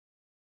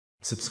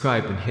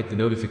Subscribe and hit the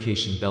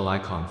notification bell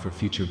icon for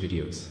future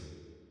videos.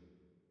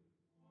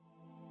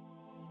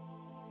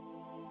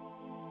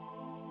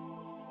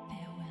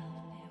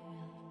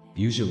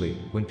 Usually,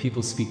 when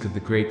people speak of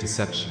the Great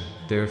Deception,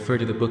 they refer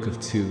to the book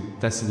of 2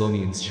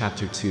 Thessalonians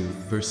chapter 2,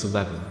 verse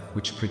 11,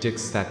 which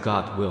predicts that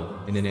God will,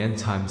 in an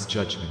end-times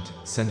judgment,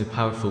 send a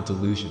powerful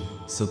delusion,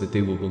 so that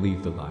they will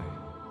believe the lie.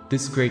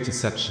 This great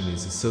deception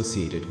is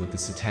associated with the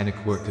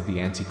satanic work of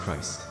the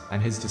Antichrist,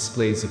 and his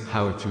displays of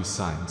power through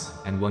signs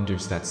and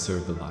wonders that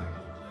serve the lie.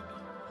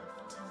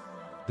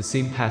 The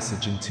same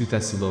passage in 2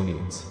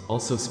 Thessalonians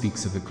also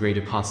speaks of a great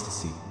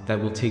apostasy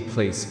that will take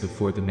place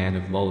before the man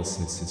of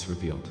lawlessness is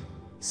revealed.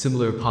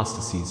 Similar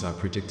apostasies are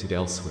predicted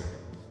elsewhere.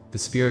 The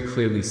Spirit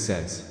clearly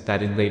says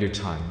that in later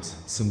times,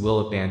 some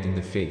will abandon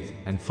the faith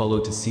and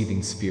follow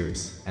deceiving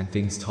spirits and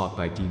things taught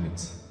by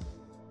demons.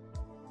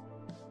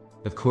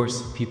 Of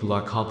course, people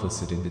are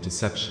complicit in the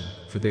deception,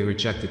 for they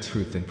reject the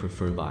truth and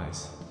prefer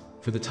lies.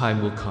 For the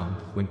time will come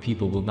when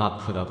people will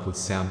not put up with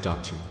sound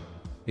doctrine.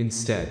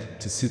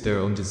 Instead, to suit their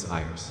own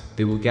desires,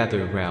 they will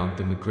gather around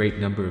them a great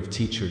number of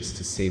teachers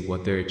to say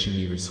what their itching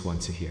ears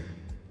want to hear.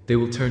 They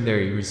will turn their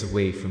ears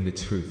away from the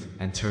truth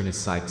and turn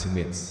aside to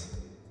myths.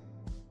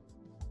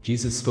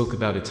 Jesus spoke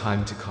about a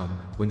time to come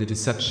when the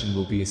deception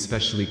will be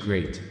especially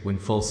great, when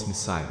false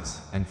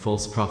messiahs and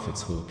false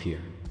prophets will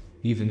appear.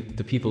 Even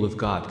the people of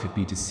God could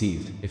be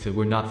deceived if it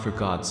were not for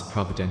God's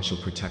providential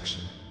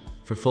protection.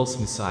 For false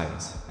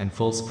messiahs and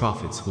false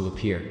prophets will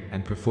appear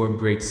and perform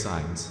great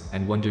signs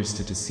and wonders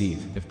to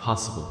deceive, if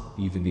possible,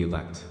 even the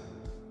elect.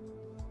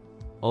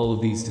 All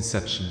of these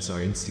deceptions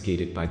are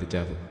instigated by the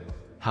devil.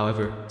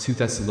 However, 2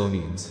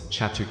 Thessalonians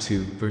chapter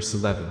 2 verse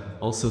 11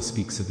 also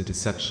speaks of the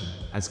deception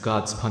as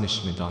God's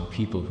punishment on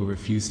people who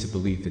refuse to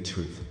believe the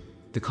truth.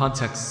 The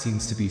context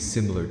seems to be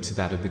similar to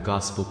that of the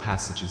gospel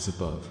passages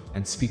above,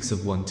 and speaks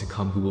of one to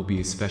come who will be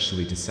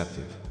especially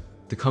deceptive.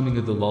 The coming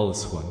of the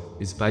lawless one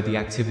is by the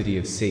activity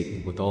of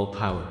Satan with all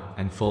power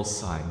and false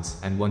signs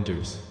and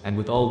wonders, and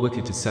with all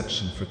wicked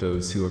deception for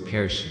those who are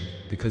perishing,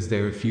 because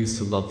they refuse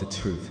to love the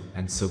truth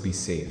and so be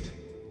saved.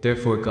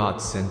 Therefore God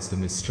sends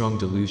them a strong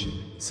delusion,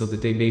 so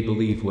that they may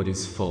believe what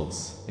is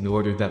false, in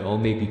order that all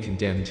may be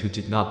condemned who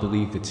did not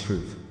believe the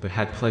truth, but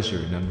had pleasure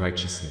in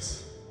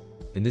unrighteousness.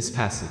 In this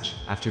passage,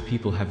 after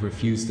people have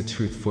refused the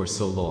truth for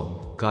so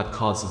long, God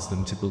causes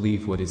them to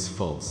believe what is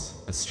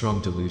false, a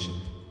strong delusion.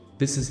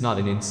 This is not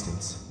an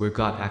instance where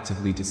God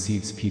actively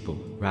deceives people,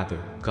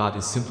 rather, God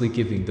is simply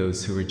giving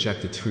those who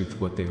reject the truth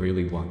what they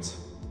really want.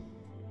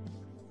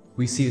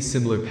 We see a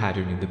similar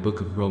pattern in the book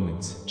of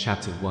Romans,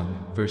 chapter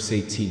 1, verse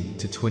 18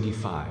 to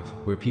 25,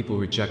 where people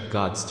reject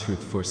God's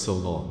truth for so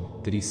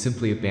long that he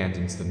simply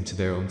abandons them to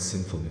their own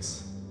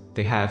sinfulness.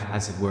 They have,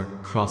 as it were,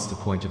 crossed the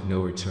point of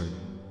no return.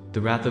 The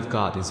wrath of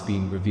God is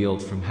being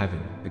revealed from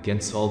heaven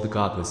against all the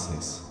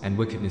godlessness and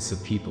wickedness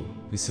of people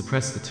who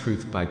suppress the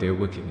truth by their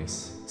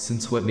wickedness,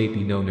 since what may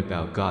be known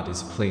about God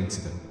is plain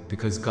to them,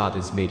 because God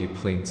has made it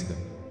plain to them.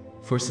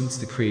 For since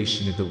the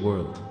creation of the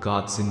world,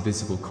 God's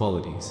invisible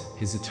qualities,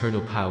 his eternal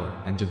power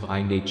and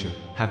divine nature,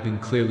 have been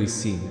clearly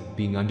seen,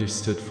 being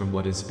understood from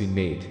what has been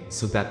made,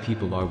 so that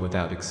people are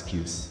without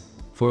excuse.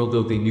 For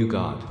although they knew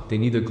God, they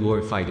neither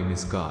glorified him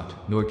as God,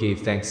 nor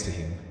gave thanks to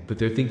him, but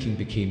their thinking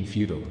became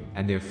futile,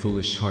 and their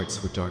foolish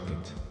hearts were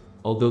darkened.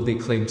 Although they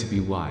claimed to be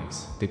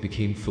wise, they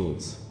became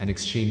fools, and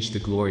exchanged the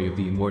glory of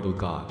the immortal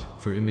God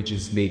for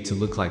images made to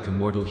look like a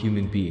mortal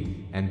human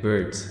being, and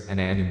birds, and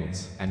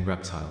animals, and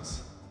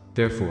reptiles.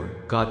 Therefore,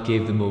 God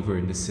gave them over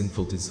in the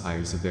sinful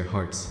desires of their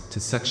hearts to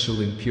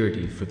sexual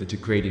impurity for the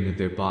degrading of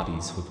their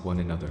bodies with one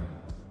another.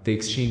 They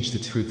exchanged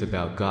the truth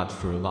about God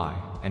for a lie,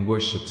 and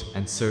worshipped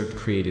and served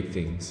created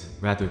things,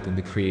 rather than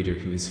the Creator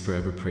who is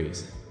forever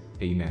praised.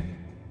 Amen.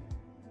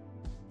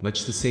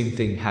 Much the same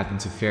thing happened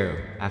to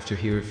Pharaoh, after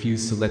he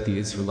refused to let the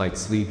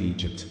Israelites leave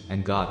Egypt,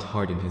 and God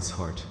hardened his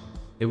heart.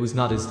 It was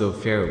not as though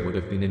Pharaoh would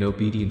have been an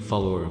obedient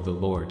follower of the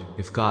Lord,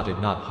 if God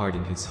had not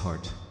hardened his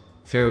heart.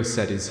 Pharaoh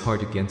set his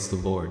heart against the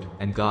Lord,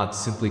 and God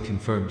simply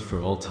confirmed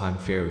for all time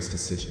Pharaoh's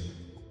decision.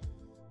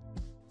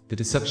 The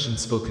deception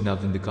spoken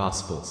of in the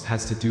Gospels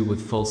has to do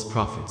with false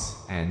prophets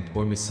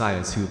or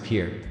messiahs who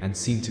appear and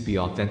seem to be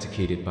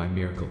authenticated by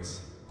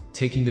miracles.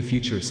 Taking the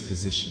futurist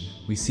position,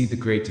 we see the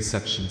great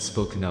deception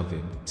spoken of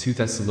in 2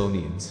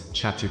 Thessalonians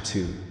chapter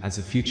 2 as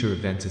a future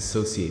event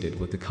associated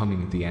with the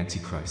coming of the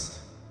Antichrist.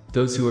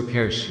 Those who are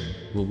perishing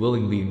will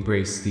willingly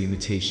embrace the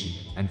imitation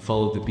and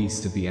follow the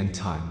beast of the end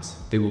times.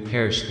 They will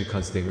perish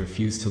because they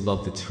refuse to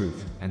love the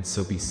truth and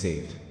so be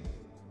saved.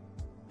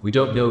 We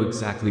don't know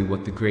exactly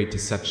what the great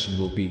deception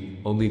will be,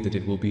 only that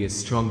it will be a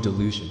strong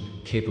delusion,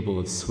 capable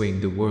of swaying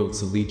the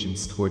world's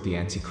allegiance toward the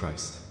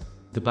Antichrist.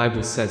 The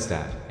Bible says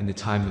that, in the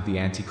time of the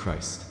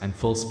Antichrist and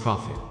false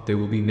prophet, there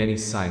will be many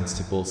signs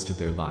to bolster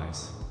their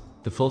lies.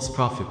 The false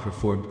prophet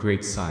performed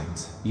great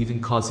signs, even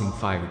causing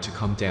fire to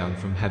come down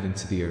from heaven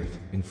to the earth,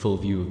 in full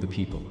view of the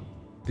people.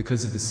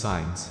 Because of the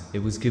signs, it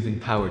was given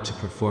power to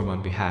perform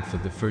on behalf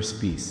of the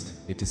first beast.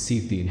 It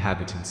deceived the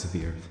inhabitants of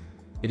the earth.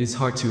 It is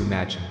hard to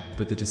imagine,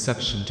 but the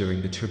deception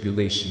during the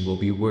tribulation will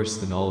be worse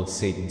than all of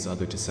Satan's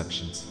other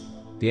deceptions.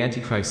 The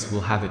Antichrist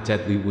will have a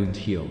deadly wound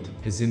healed,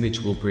 his image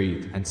will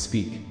breathe and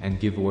speak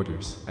and give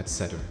orders,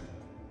 etc.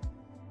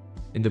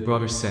 In the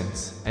broader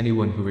sense,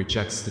 anyone who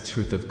rejects the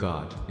truth of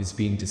God is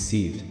being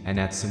deceived, and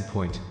at some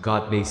point,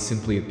 God may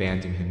simply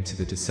abandon him to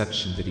the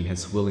deception that he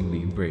has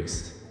willingly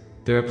embraced.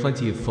 There are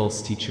plenty of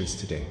false teachers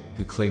today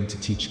who claim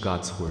to teach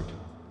God's word.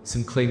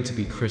 Some claim to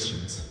be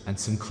Christians, and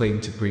some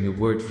claim to bring a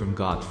word from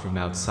God from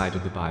outside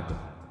of the Bible.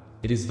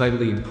 It is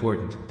vitally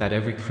important that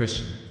every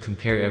Christian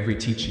compare every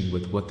teaching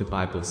with what the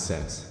Bible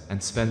says,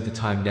 and spend the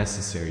time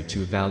necessary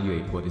to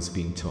evaluate what is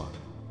being taught.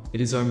 It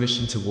is our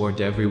mission to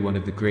warn everyone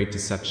of the great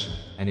deception,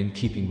 and in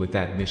keeping with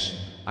that mission,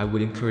 I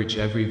would encourage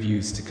every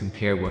views to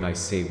compare what I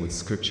say with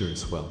scripture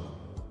as well.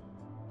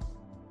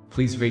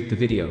 Please rate the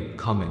video,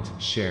 comment,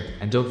 share,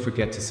 and don't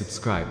forget to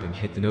subscribe and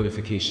hit the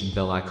notification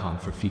bell icon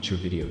for future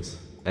videos.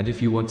 And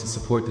if you want to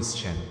support this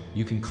channel,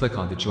 you can click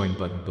on the join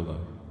button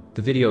below.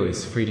 The video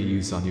is free to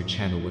use on your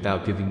channel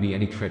without giving me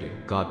any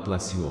credit. God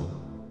bless you all.